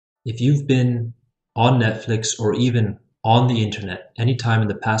If you've been on Netflix or even on the internet anytime in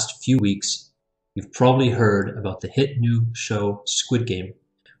the past few weeks, you've probably heard about the hit new show Squid Game,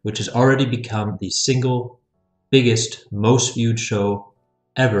 which has already become the single biggest, most viewed show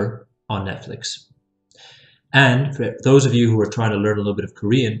ever on Netflix. And for those of you who are trying to learn a little bit of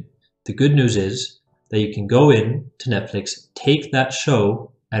Korean, the good news is that you can go in to Netflix, take that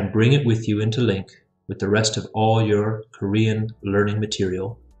show, and bring it with you into LingQ with the rest of all your Korean learning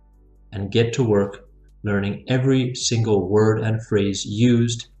material and get to work learning every single word and phrase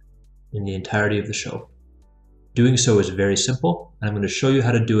used in the entirety of the show. Doing so is very simple, and I'm going to show you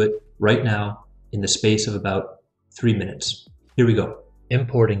how to do it right now in the space of about 3 minutes. Here we go.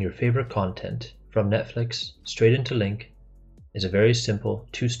 Importing your favorite content from Netflix straight into LingQ is a very simple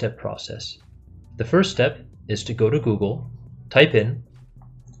two-step process. The first step is to go to Google, type in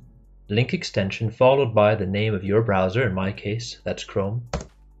LingQ extension followed by the name of your browser, in my case that's Chrome,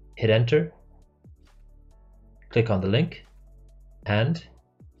 hit enter, click on the link, and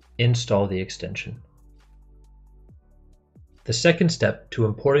install the extension. The second step to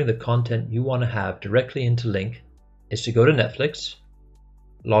importing the content you want to have directly into LingQ is to go to Netflix,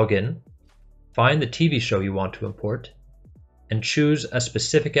 log in, find the TV show you want to import, and choose a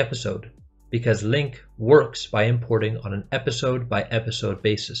specific episode, because LingQ works by importing on an episode-by-episode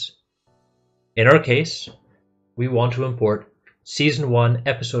basis. In our case, we want to import Season 1,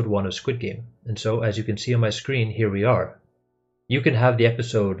 Episode 1 of Squid Game, and so as you can see on my screen, here we are. You can have the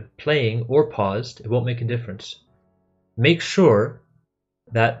episode playing or paused, it won't make a difference. Make sure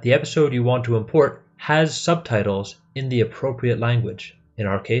that the episode you want to import has subtitles in the appropriate language. In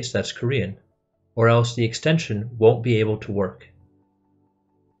our case, that's Korean, or else the extension won't be able to work.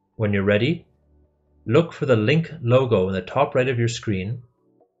 When you're ready, look for the LingQ logo in the top right of your screen,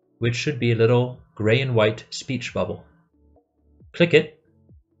 which should be a little gray and white speech bubble. Click it,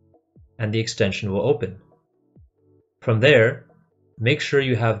 and the extension will open. From there, make sure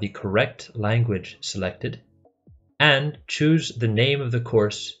you have the correct language selected, and choose the name of the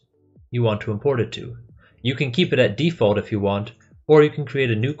course you want to import it to. You can keep it at default if you want, or you can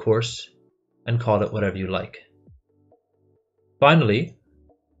create a new course and call it whatever you like. Finally,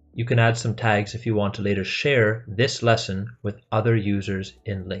 you can add some tags if you want to later share this lesson with other users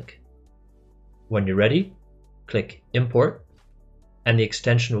in LingQ. When you're ready, click Import, and the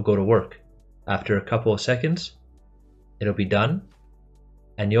extension will go to work. After a couple of seconds, it'll be done,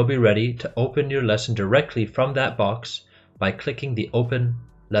 and you'll be ready to open your lesson directly from that box by clicking the Open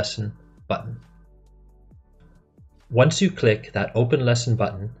Lesson button. Once you click that Open Lesson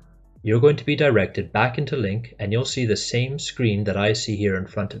button, you're going to be directed back into LingQ, and you'll see the same screen that I see here in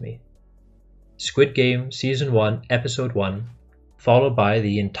front of me. Squid Game Season 1, Episode 1, followed by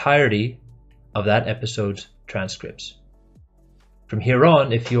the entirety of that episode's transcripts. From here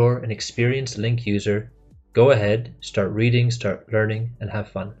on, if you're an experienced LingQ user, go ahead, start reading, start learning, and have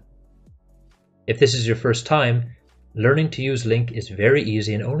fun. If this is your first time, learning to use LingQ is very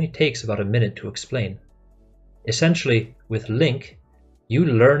easy and only takes about a minute to explain. Essentially, with LingQ, you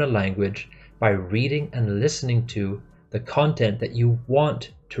learn a language by reading and listening to the content that you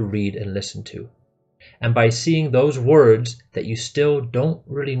want to read and listen to, and by seeing those words that you still don't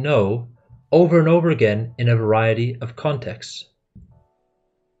really know over and over again in a variety of contexts.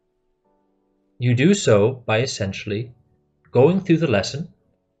 You do so by essentially going through the lesson.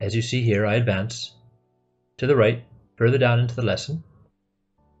 As you see here, I advance to the right, further down into the lesson,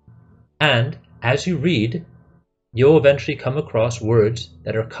 and as you read, you'll eventually come across words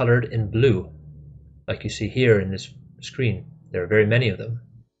that are colored in blue, like you see here in this screen. There are very many of them.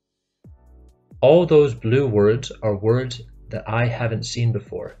 All those blue words are words that I haven't seen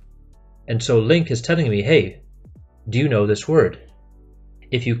before. And so LingQ is telling me, hey, do you know this word?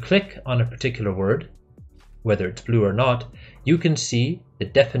 If you click on a particular word, whether it's blue or not, you can see the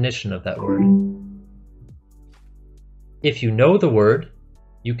definition of that word. If you know the word,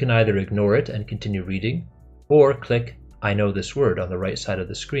 you can either ignore it and continue reading, or click I know this word on the right side of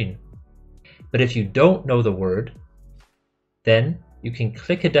the screen. But if you don't know the word, then you can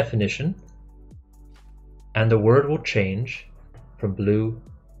click a definition and the word will change from blue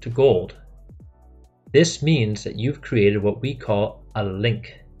to gold. This means that you've created what we call a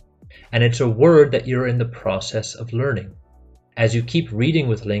link, and it's a word that you're in the process of learning. As you keep reading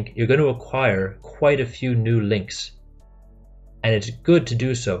with LingQ, you're going to acquire quite a few new links, and it's good to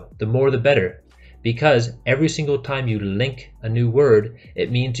do so. The more the better, because every single time you link a new word,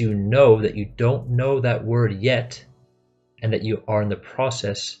 it means you know that you don't know that word yet, and that you are in the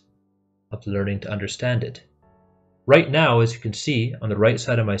process of learning to understand it. Right now, as you can see on the right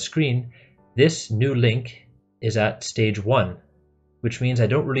side of my screen, this new link is at stage 1. which means I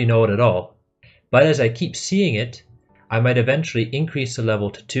don't really know it at all. But as I keep seeing it, I might eventually increase the level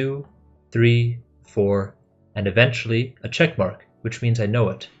to 2, 3, 4, and eventually a check mark, which means I know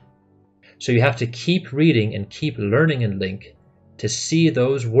it. So you have to keep reading and keep learning in LingQ to see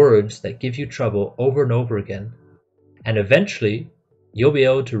those words that give you trouble over and over again. And eventually, you'll be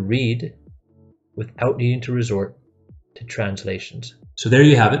able to read without needing to resort to translations. So there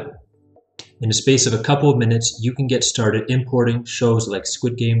you have it. In the space of a couple of minutes, you can get started importing shows like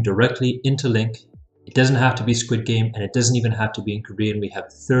Squid Game directly into LingQ. It doesn't have to be Squid Game, and it doesn't even have to be in Korean. We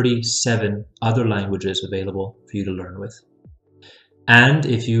have 37 other languages available for you to learn with. And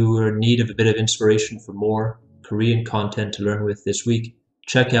if you are in need of a bit of inspiration for more Korean content to learn with this week,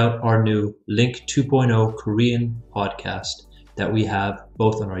 check out our new LingQ 2.0 Korean podcast that we have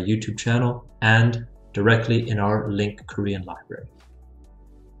both on our YouTube channel and directly in our LingQ Korean library.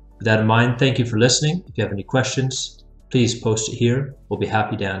 With that in mind, thank you for listening. If you have any questions, please post it here. We'll be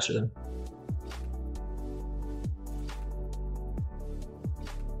happy to answer them.